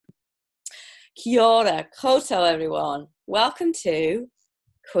Kia ora, koto everyone. Welcome to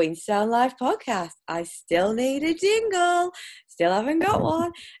Queenstown Live Podcast. I still need a jingle. Still haven't got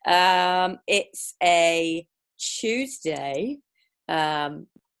one. It's a Tuesday.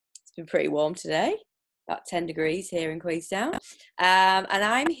 It's been pretty warm today, about 10 degrees here in Queenstown. And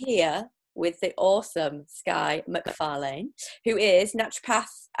I'm here with the awesome Skye McFarlane, who is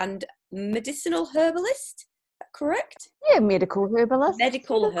naturopath and medicinal herbalist. Correct? Yeah, medical herbalist.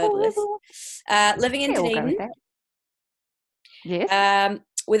 Medical herbalist. Living in Dunedin. Yes.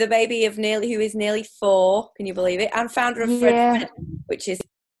 With a baby of who is nearly 4, can you believe it? And founder of Fred, which is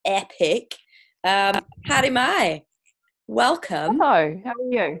epic. Hattie Mai, welcome. Hello, how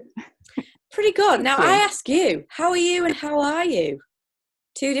are you? Pretty good. Now, you. I ask you, how are you and how are you?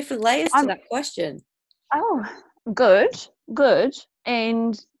 2 different layers to that question. Oh, good.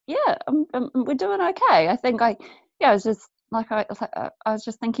 And yeah, we're doing okay. I think I was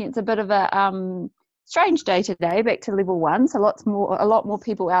just thinking it's a bit of a strange day today, back to level 1, so a lot more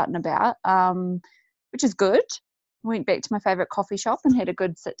people out and about, which is good. Went back to my favourite coffee shop and had a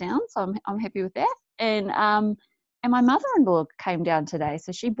good sit down, so I'm happy with that. And my mother-in-law came down today,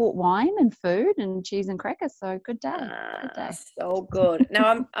 so she bought wine and food and cheese and crackers. So good day. So good.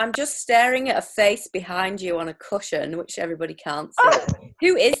 Now I'm just staring at a face behind you on a cushion, which everybody can't see.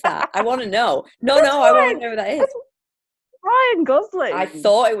 Who is that? I want to know. No, I want to know who that is. Ryan Gosling. I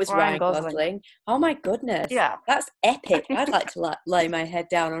thought it was Ryan Gosling. Oh my goodness. Yeah. That's epic. I'd like to lay my head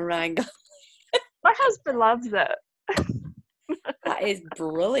down on Ryan Gosling. My husband loves it. That is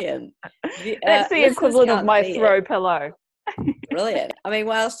brilliant. That's the equivalent of my throw pillow. Brilliant. I mean,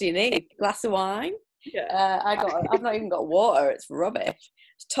 what else do you need? A glass of wine? Yeah. I've not even got water. It's rubbish.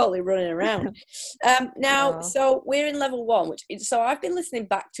 It's totally running around. So we're in level 1, so I've been listening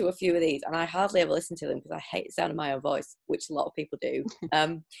back to a few of these, and I hardly ever listen to them because I hate the sound of my own voice, which a lot of people do.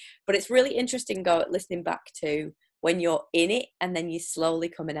 But it's really interesting listening back to when you're in it and then you're slowly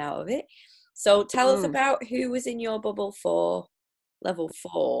coming out of it. So tell us about who was in your bubble for level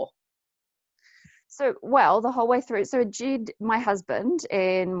 4. So, the whole way through. So Jed, my husband,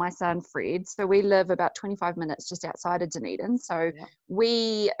 and my son Fred. So we live about 25 minutes just outside of Dunedin. So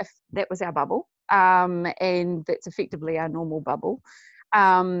that was our bubble, and that's effectively our normal bubble.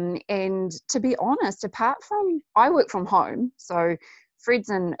 And to be honest, apart from, I work from home, so Fred's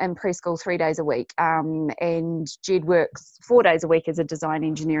in preschool 3 days a week, and Jed works 4 days a week as a design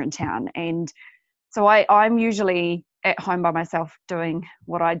engineer in town. And so I'm usually at home by myself doing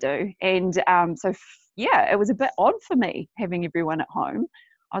what I do. And it was a bit odd for me having everyone at home.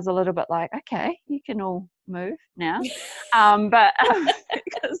 I was a little bit like, okay, you can all move now.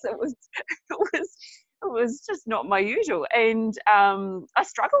 Because it was just not my usual. And I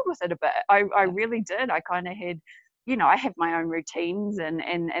struggled with it a bit. I really did. I kind of had, I have my own routines and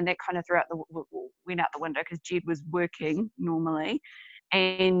that kind of went out the window because Jed was working normally.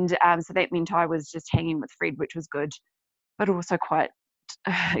 And so that meant I was just hanging with Fred, which was good, but also quite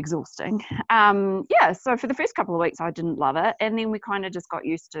exhausting. So for the first couple of weeks, I didn't love it. And then we kind of just got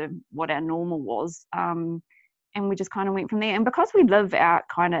used to what our normal was. And we just kind of went from there. And because we live out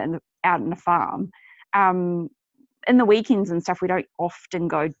kind of out in the farm, in the weekends and stuff, we don't often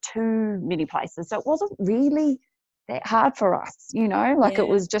go too many places. So it wasn't really that hard for us, it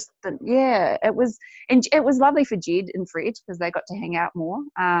was just it was lovely for Jed and Fred because they got to hang out more.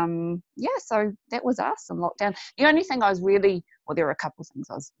 So that was us in lockdown. The only thing I was there were a couple of things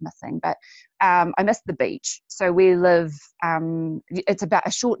I was missing, but I missed the beach. So we live it's about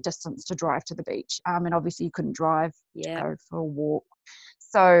a short distance to drive to the beach, and obviously you couldn't drive to go for a walk.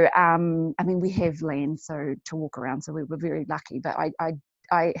 So we have land so to walk around, so we were very lucky. But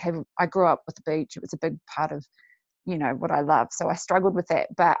I grew up with the beach. It was a big part of what I love. So I struggled with that,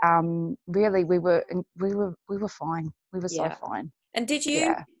 but really we were fine. We were so fine. And did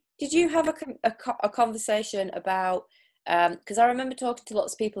you have a conversation about, because I remember talking to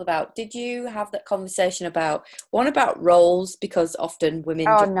lots of people about, did you have that conversation about roles, because often women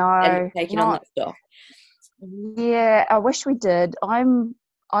end up taking on that stuff? Yeah, I wish we did. I'm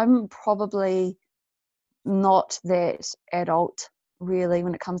probably not that adult really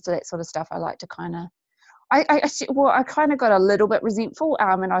when it comes to that sort of stuff. I like to kind of I kind of got a little bit resentful,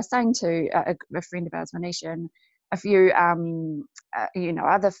 and I was saying to a friend of ours, Manisha, and a few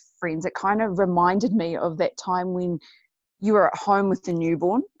other friends, it kind of reminded me of that time when you were at home with the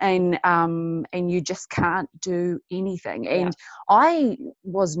newborn and you just can't do anything. And I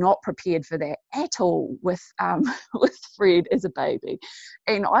was not prepared for that at all with Fred as a baby.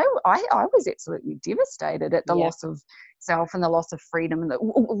 And I was absolutely devastated at the loss of self and the loss of freedom, and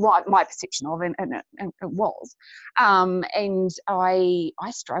my perception of it, and it was. And I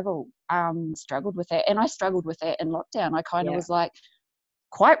struggled with that, and I struggled with that in lockdown. I kind of was like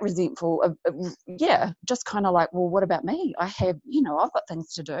quite resentful of just kind of like, well, what about me? I have, I've got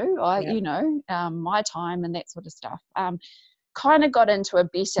things to do. My time and that sort of stuff. Kind of got into a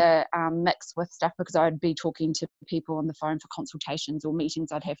better mix with stuff, because I'd be talking to people on the phone for consultations or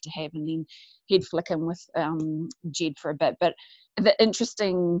meetings I'd have to have, and then he'd flick in with Jed for a bit. But the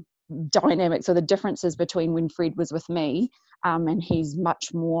interesting dynamics, or the differences between when Fred was with me, and he's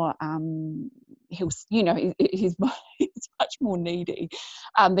much more he's much more needy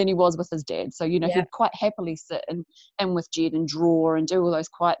than he was with his dad. So he'd quite happily sit and with Jed and draw and do all those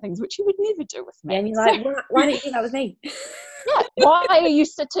quiet things, which he would never do with me. And you're like, why don't you do that with me? Yeah, why are you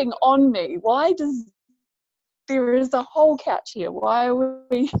sitting on me? There is a whole couch here, why are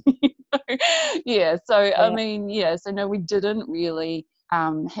we so no, we didn't really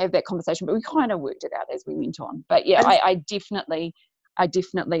have that conversation, but we kind of worked it out as we went on. But I definitely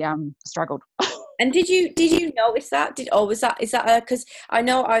struggled. And did you notice that? Is that because I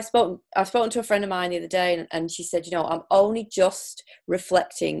know I've spoken to a friend of mine the other day, and she said, I'm only just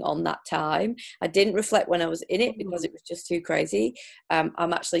reflecting on that time. I didn't reflect when I was in it because it was just too crazy.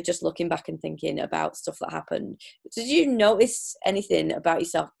 I'm actually just looking back and thinking about stuff that happened. Did you notice anything about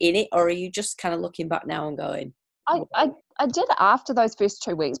yourself in it, or are you just kind of looking back now and going? I did after those first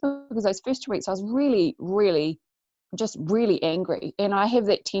 2 weeks, because those first 2 weeks I was really, really, just really angry, and I have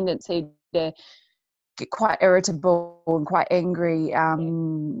that tendency to get quite irritable and quite angry,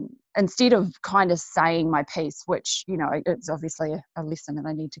 instead of kind of saying my piece, which it's obviously a lesson that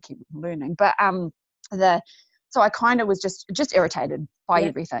I need to keep learning. But so I kind of was just irritated by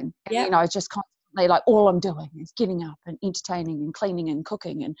everything, and I was just constantly like, all I'm doing is getting up and entertaining and cleaning and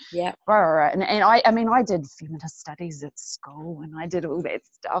cooking and I did feminist studies at school, and I did all that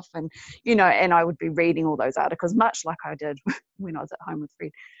stuff, and and I would be reading all those articles, much like I did when I was at home with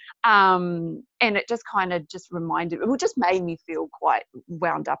Fred, and it just kind of just made me feel quite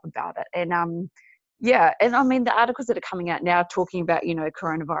wound up about it. And and I mean, the articles that are coming out now talking about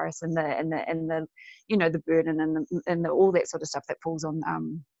coronavirus and the the burden and the all that sort of stuff that falls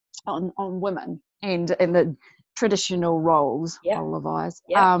on women and the traditional roles, whole of eyes,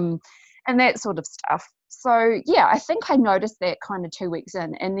 and that sort of stuff. So I think I noticed that kind of 2 weeks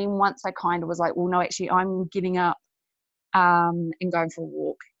in, and then once I kind of was like, well, no, actually I'm getting up and going for a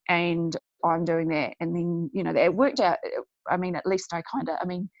walk, and I'm doing that, and then it worked out. I mean, at least I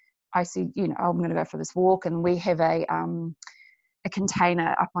see, I'm going to go for this walk, and we have a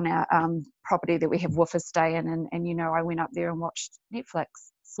container up on our property that we have woofers stay in, and I went up there and watched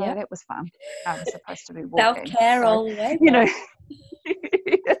Netflix. So that was fun. I was supposed to be walking. Self-care all the way. So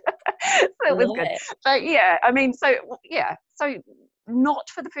it was good. But so not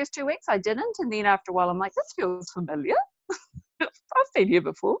for the first 2 weeks I didn't, and then after a while I'm like, this feels familiar. I've been here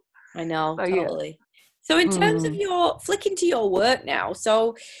before. I know, so, totally. So in terms of your flicking to your work now,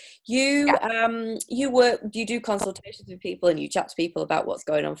 so you do consultations with people and you chat to people about what's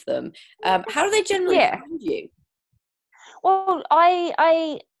going on for them. How do they generally find you? Well,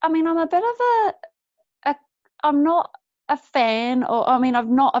 I mean, I'm a bit of I'm not a fan, or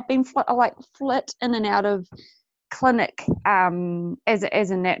I've been flit in and out of clinic as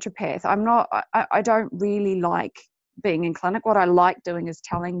a naturopath. I don't really like being in clinic. What I like doing is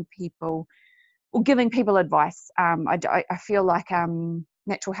telling people or giving people advice. I feel like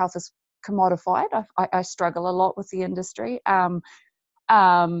natural health is commodified. I struggle a lot with the industry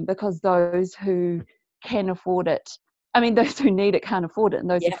because those who can afford it, those who need it can't afford it, and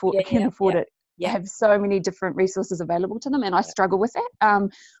those who can afford it have so many different resources available to them, and I struggle with that.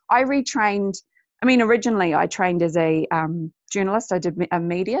 I retrained. Originally I trained as a journalist. I did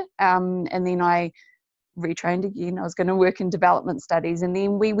media, and then I retrained again. I was going to work in development studies, and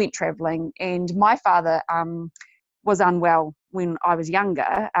then we went travelling, and my father was unwell when I was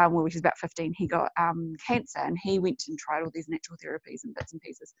younger, when he was about 15. He got cancer, and he went and tried all these natural therapies and bits and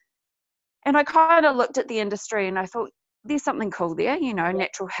pieces. And I kind of looked at the industry and I thought, there's something cool there,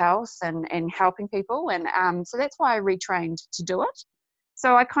 natural health and helping people. And so that's why I retrained to do it.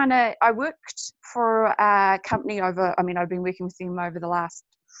 So I worked for a company I've been working with them over the last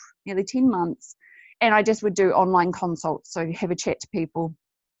nearly 10 months. And I just would do online consults. So you have a chat to people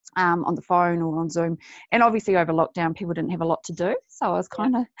on the phone or on Zoom. And obviously over lockdown, people didn't have a lot to do. So I was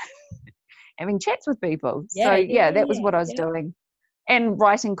kind of having chats with people. That was what I was doing. And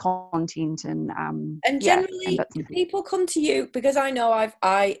writing content and generally people come to you, because I know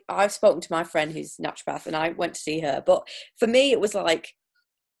I've spoken to my friend who's naturopath and I went to see her, but for me it was like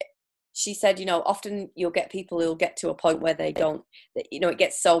she said, often you'll get people who'll get to a point where they don't, it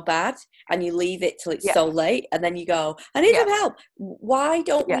gets so bad and you leave it till it's Yeah. so late, and then you go, I need some help. Why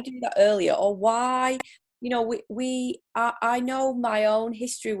don't we do that earlier? Or why, I know my own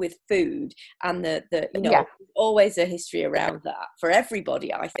history with food, and there's always a history around that for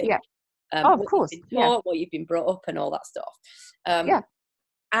everybody, I think. Of course. You've been taught, what you've been brought up, and all that stuff.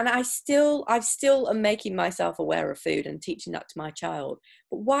 And I still am making myself aware of food and teaching that to my child.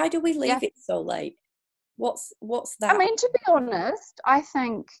 But why do we leave it so late? What's that? I mean, to be honest, I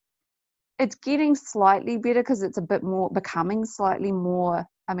think it's getting slightly better because it's a bit more becoming slightly more.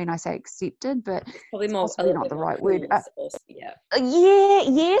 I mean, I say accepted, but it's probably more, possibly not the right word.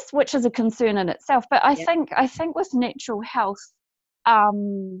 Yes, which is a concern in itself. But I think with natural health,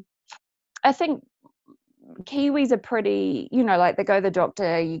 I think Kiwis are pretty, like they go to the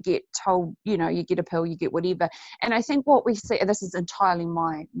doctor, you get told, you get a pill, you get whatever. And I think what we see, and this is entirely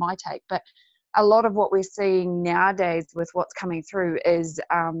my take, but a lot of what we're seeing nowadays with what's coming through is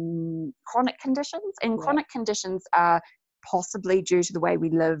chronic conditions. And chronic conditions are possibly due to the way we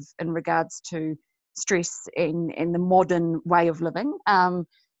live in regards to stress in the modern way of living.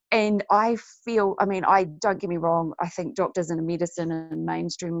 And I feel, don't get me wrong, I think doctors in medicine and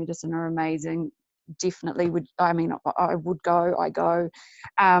mainstream medicine are amazing. Definitely I go,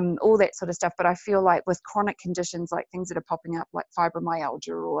 all that sort of stuff. But I feel like with chronic conditions, like things that are popping up, like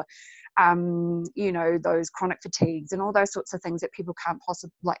fibromyalgia or, those chronic fatigues and all those sorts of things that people can't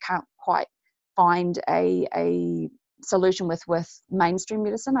quite find a solution with mainstream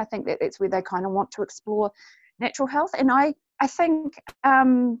medicine. I think that's where they kind of want to explore natural health. And I think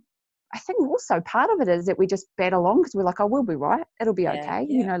also part of it is that we just bat along because we're like, oh, we'll be right. It'll be okay.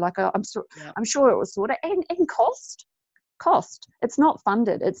 I'm sure it was sorted. And cost. It's not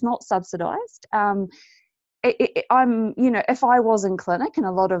funded. It's not subsidized. If I was in clinic, and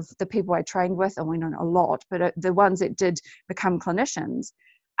a lot of the people I trained with, and we know a lot, but the ones that did become clinicians,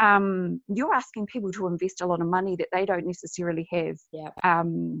 you're asking people to invest a lot of money that they don't necessarily have.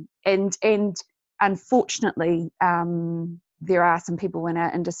 And unfortunately, there are some people in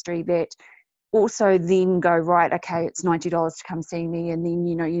our industry that also then go, right, okay, it's $90 to come see me, and then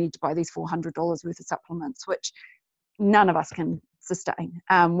you need to buy these $400 worth of supplements, which none of us can sustain.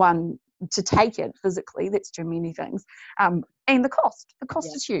 One, to take it physically, that's too many things, and the cost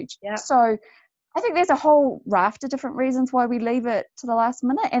is huge. So I think there's a whole raft of different reasons why we leave it to the last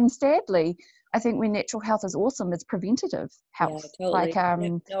minute. And sadly, I think when natural health is awesome, it's preventative health. Totally.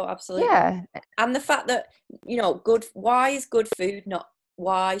 No, absolutely. And the fact that why is good food not?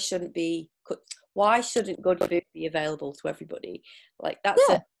 Why shouldn't good food be available to everybody? Like that's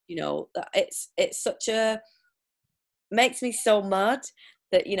it's such a, makes me so mad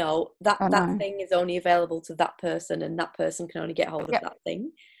that that thing is only available to that person, and that person can only get hold of that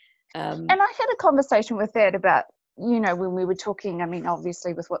thing. And I had a conversation with that about, when we were talking,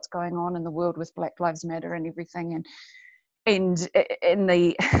 obviously with what's going on in the world with Black Lives Matter and everything, and in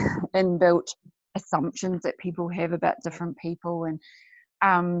the inbuilt assumptions that people have about different people, and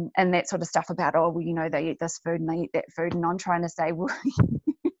that sort of stuff about, they eat this food and they eat that food. And I'm trying to say, well,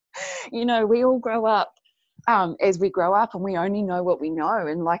 we all grow up as we grow up, and we only know what we know.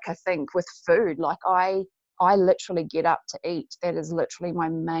 And like, I think with food, like I literally get up to eat. That is literally my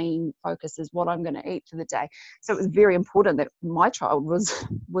main focus, is what I'm going to eat for the day. So it was very important that my child was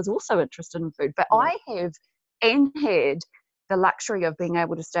also interested in food. But I have and had the luxury of being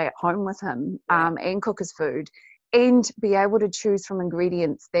able to stay at home with him and cook his food, and be able to choose from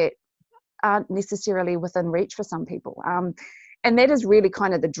ingredients that aren't necessarily within reach for some people. And that is really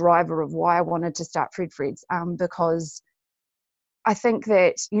kind of the driver of why I wanted to start Fred Freds, because I think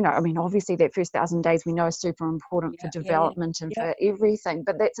that, obviously that first 1,000 days we know is super important for development and for everything,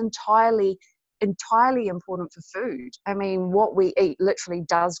 but that's entirely important for food. I mean, what we eat literally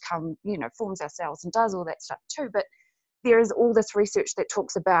does come, forms our cells and does all that stuff too. But there is all this research that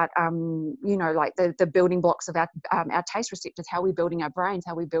talks about, like the building blocks of our taste receptors, how we're building our brains,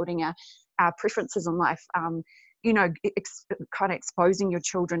 how we're building our preferences in life. Kind of exposing your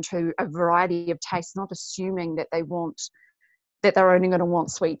children to a variety of tastes, not assuming that they're only going to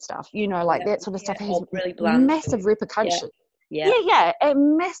want sweet stuff, that sort of stuff has really bland massive repercussions. A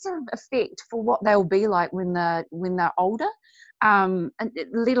massive effect for what they'll be like when they're older, and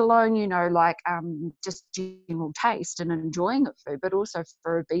let alone just general taste and enjoying of food, but also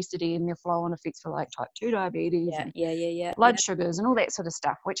for obesity and their flow-on effects for like type 2 diabetes, blood sugars and all that sort of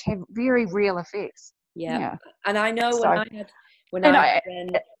stuff, which have very real effects. And I know when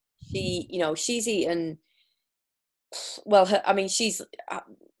she, she's eaten, well, she's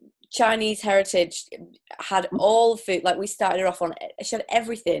Chinese heritage had all food. Like we started her off on, she had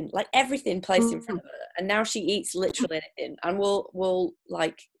everything, like everything placed in front of her, and now she eats literally anything. And we'll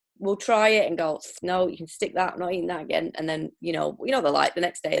try it and go, no, you can stick that. I'm not eating that again. And then they're like the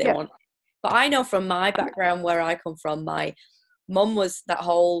next day they want. But I know from my background where I come from, my mum was that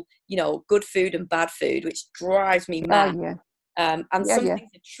whole good food and bad food, which drives me mad. And some things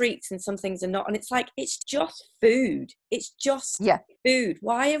are treats and some things are not, and it's like, it's just food. It's just food.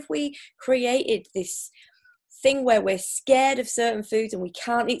 Why have we created this thing where we're scared of certain foods and we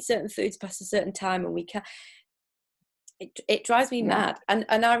can't eat certain foods past a certain time, and we can't? It drives me mad. And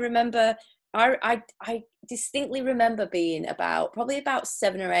I remember, I distinctly remember being probably about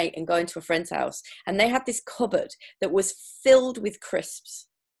 7 or 8 and going to a friend's house, and they had this cupboard that was filled with crisps.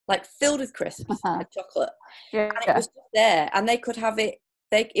 Like filled with crisps and chocolate. And it was just there, and they could have it.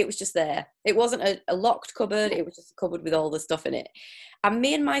 It was just there. It wasn't a locked cupboard. It was just a cupboard with all the stuff in it. And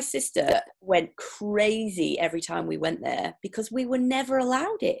me and my sister went crazy every time we went there because we were never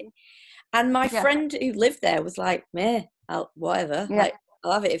allowed it. And my friend who lived there was like, meh, whatever. Like,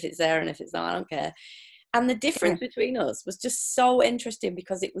 I'll have it if it's there, and if it's not, I don't care. And the difference between us was just so interesting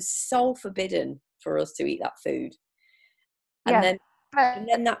because it was so forbidden for us to eat that food. And then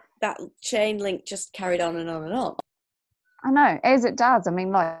that chain link just carried on and on and on. I know, as it does. I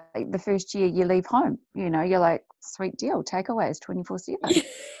mean, like the first year you leave home, you're like, sweet deal, takeaways 24/7.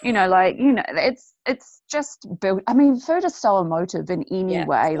 It's just built. I mean, food is so emotive in any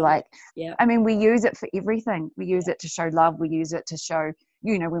way. Like, I mean, we use it for everything. We use it to show love. We use it to show,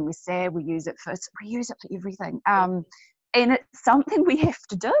 when we're sad, we use it for everything. And it's something we have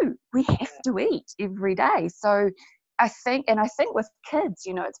to do. We have to eat every day. So I think with kids,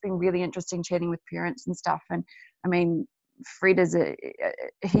 it's been really interesting chatting with parents and stuff. And I mean, Fred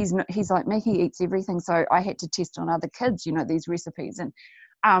he's like me, he eats everything. So I had to test on other kids, these recipes, and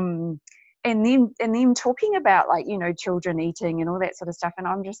then talking about like, children eating and all that sort of stuff. And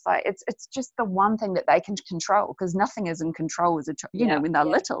I'm just like, it's just the one thing that they can control, because nothing is in control as a child, when they're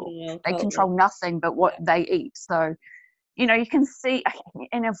little, they control nothing but what they eat. So, you can see,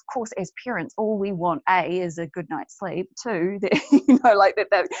 and of course, as parents, all we want, is a good night's sleep, too, that, like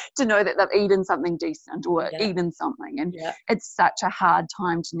that, to know that they've eaten something decent or eaten something. And it's such a hard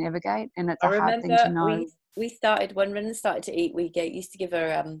time to navigate, and it's a hard thing to know. We started, when Rinna started to eat, we used to give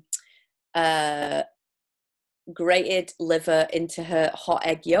her grated liver into her hot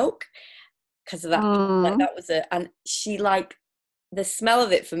egg yolk, because of that. Like, that was and she, like, the smell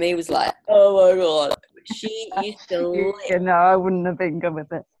of it for me was like, oh my God. She used to I wouldn't have been good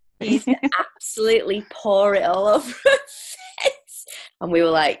with it. She used to absolutely pour it all over her face. And we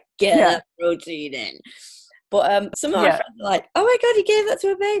were like, get that protein in. But some of my friends are like, oh my God, you gave that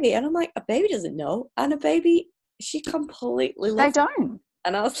to a baby. And I'm like, a baby doesn't know. And a baby, she completely loves They don't. It.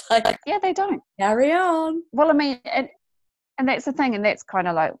 And I was like, they don't. Carry on. Well, I mean, and that's the thing, and that's kind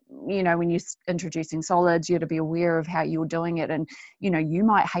of like, when you're introducing solids, you have to be aware of how you're doing it. And, you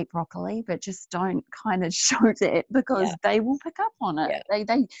might hate broccoli, but just don't kind of show that, because they will pick up on it.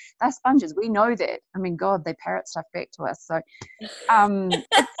 They're sponges. We know that. I mean, God, they parrot stuff back to us. So, and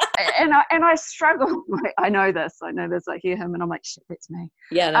I struggle. I know this. I hear him and I'm like, shit, that's me.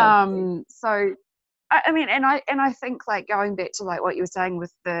 So, I mean, and I think, like, going back to like what you were saying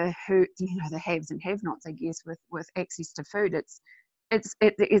with the haves and have-nots, I guess, with access to food, it's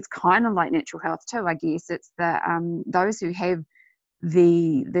kind of like natural health too, I guess. It's the those who have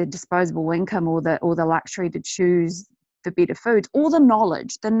the disposable income or the luxury to choose the better foods, or the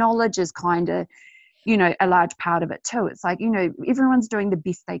knowledge. The knowledge is kind of, a large part of it too. It's like, everyone's doing the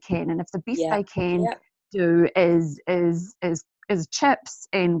best they can, and if the best they can do is chips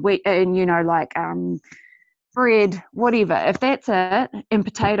and wheat and like bread, whatever, if that's it, and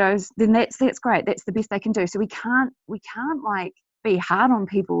potatoes, then that's great. That's the best they can do. So we can't like be hard on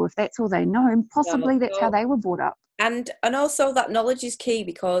people if that's all they know, and possibly that's how they were brought up. And also that knowledge is key,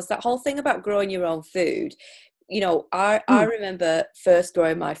 because that whole thing about growing your own food, I remember first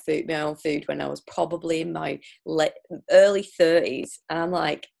growing my own food when I was probably in my early 30s, and I'm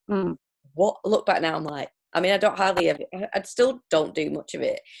like, what? Look back now, I'm like, I mean, I don't hardly ever, I still don't do much of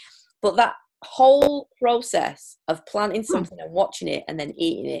it. But that whole process of planting something and watching it and then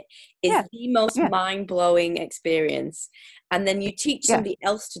eating it is the most mind-blowing experience. And then you teach somebody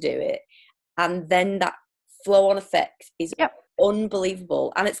else to do it, and then that flow-on effect is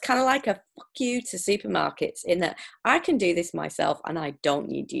unbelievable. And it's kind of like a fuck you to supermarkets, in that I can do this myself and I don't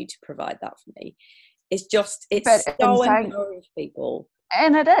need you to provide that for me. It's so empowering for people.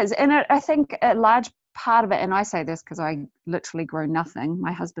 And it is. And I think a large part of it, and I say this because I literally grow nothing,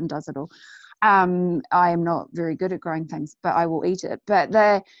 my husband does it all. I am not very good at growing things, but I will eat it. But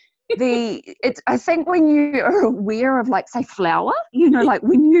I think when you are aware of, like, say, flour, like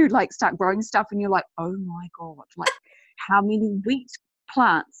when you like start growing stuff and you're like, oh my God, like how many wheat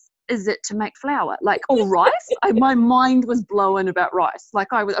plants is it to make flour? Like, or rice? My mind was blown about rice. Like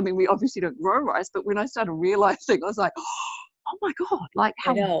we obviously don't grow rice, but when I started realizing, I was like, oh my God, like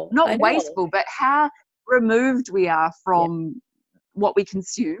how I not know. wasteful, but how removed we are from what we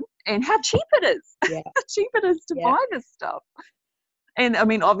consume and how cheap it is. Yeah. How cheap it is to buy this stuff. And I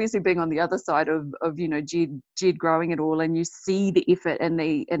mean, obviously being on the other side of Jed growing it all, and you see the effort and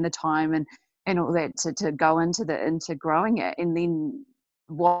the time and all that to go into growing it, and then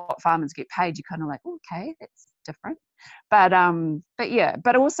what farmers get paid, you're kind of like, okay, that's different. But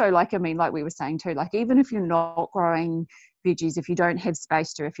also, like, I mean, like we were saying too, like, even if you're not growing veggies, if you don't have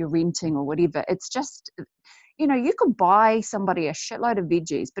space to, if you're renting or whatever, it's just, you could buy somebody a shitload of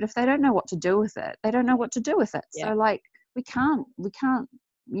veggies, but if they don't know what to do with it, they don't know what to do with it. Yeah. So, like, we can't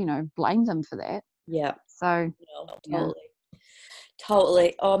blame them for that. Yeah. So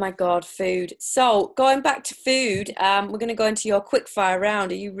totally. Oh my God, food. So going back to food, we're going to go into your quick fire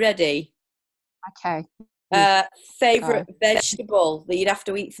round. Are you ready? Okay. Yes. Favorite vegetable that you'd have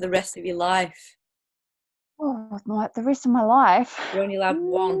to eat for the rest of your life? Oh, the rest of my life. You're only allowed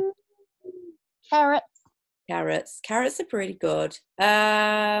one. Carrots. Carrots are pretty good.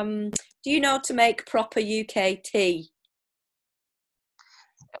 Do you know to make proper UK tea?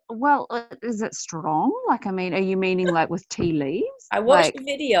 Well, is it strong? Like, I mean, are you meaning like with tea leaves? I watched a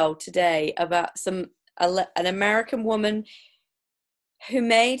video today about an American woman who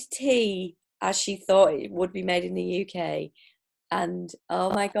made tea as she thought it would be made in the UK, and oh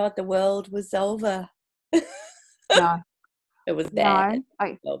my God, the world was over. No, it was bad.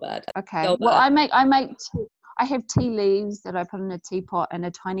 No, so bad. Okay. So bad. Well, I have tea leaves that I put in a teapot and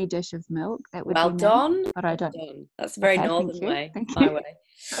a tiny dish of milk. That would well be done. Me, but I don't. Done. That's a very northern way. Thank My you. way.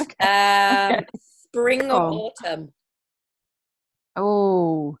 Okay. Spring or autumn?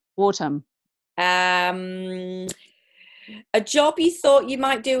 Oh, autumn. A job you thought you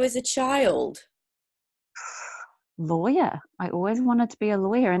might do as a child? Lawyer. I always wanted to be a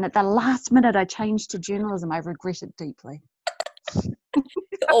lawyer, and at the last minute I changed to journalism. I regret it deeply.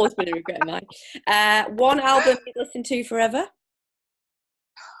 It's always been a regret of mine. One album you listen to forever?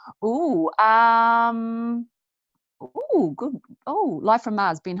 Good. Life from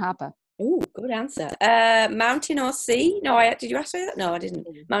Mars, Ben Harper. Oh, good answer. Mountain or sea? No, did you ask me that? No, I didn't.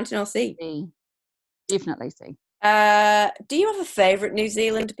 Mountain or sea? Sea. Definitely sea. Do you have a favourite New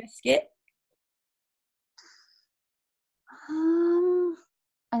Zealand biscuit?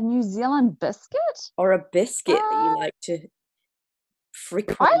 A New Zealand biscuit? Or a biscuit that you like to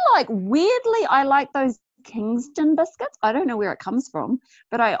frequent? I like those Kingston biscuits. I don't know where it comes from,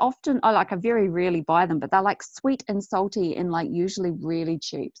 but I very rarely buy them, but they're like sweet and salty and like usually really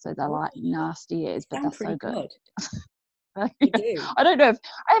cheap. So they're like nasty as, but they're so good. You do. I don't know if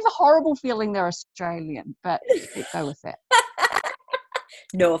I have a horrible feeling they're Australian, but let's go with that.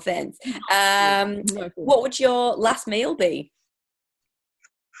 No offense. What would your last meal be?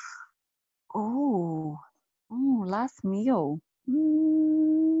 Last meal.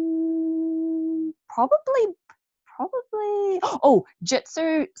 Probably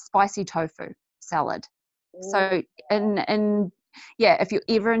Jitsu spicy tofu salad. Ooh. So if you're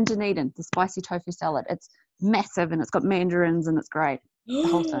ever in Dunedin, the spicy tofu salad, it's massive and it's got mandarins and it's great. The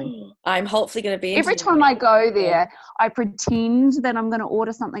whole thing. I'm hopefully going to be every time I go there, I pretend that I'm going to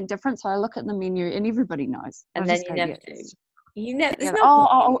order something different, so I look at the menu and everybody knows. And then you never do. You never.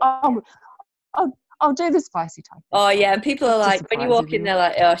 I'll do the spicy tofu. Oh yeah, and people are like, when you walk in, they're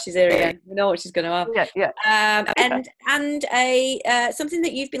like, "Oh, she's here again." We know what she's going to have. Yeah. And a something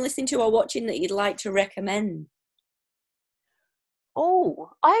that you've been listening to or watching that you'd like to recommend.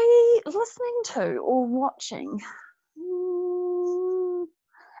 Listening to or watching.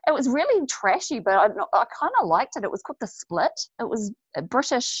 It was really trashy, but I kind of liked it. It was called The Split. It was a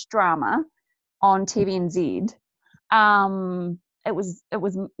British drama on TVNZ. It was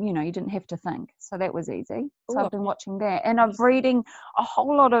you didn't have to think, so that was easy. So I've been watching that, and I'm reading a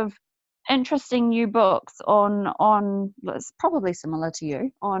whole lot of interesting new books on it's probably similar to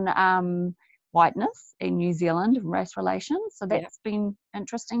you, on whiteness in New Zealand and race relations. So that's been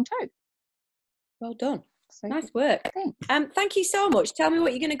interesting too. Well done. So, nice work. Thanks. Thank you so much. Tell me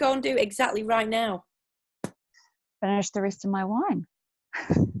what you're going to go and do exactly right now. Finish the rest of my wine.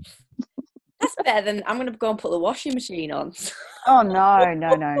 That's better than I'm going to go and put the washing machine on. Oh, no.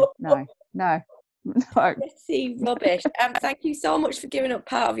 Let's see, rubbish. Thank you so much for giving up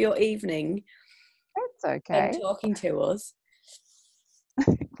part of your evening. That's okay. And talking to us.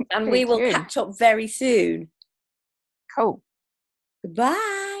 And we will catch up very soon. Cool.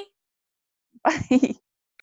 Goodbye. Bye.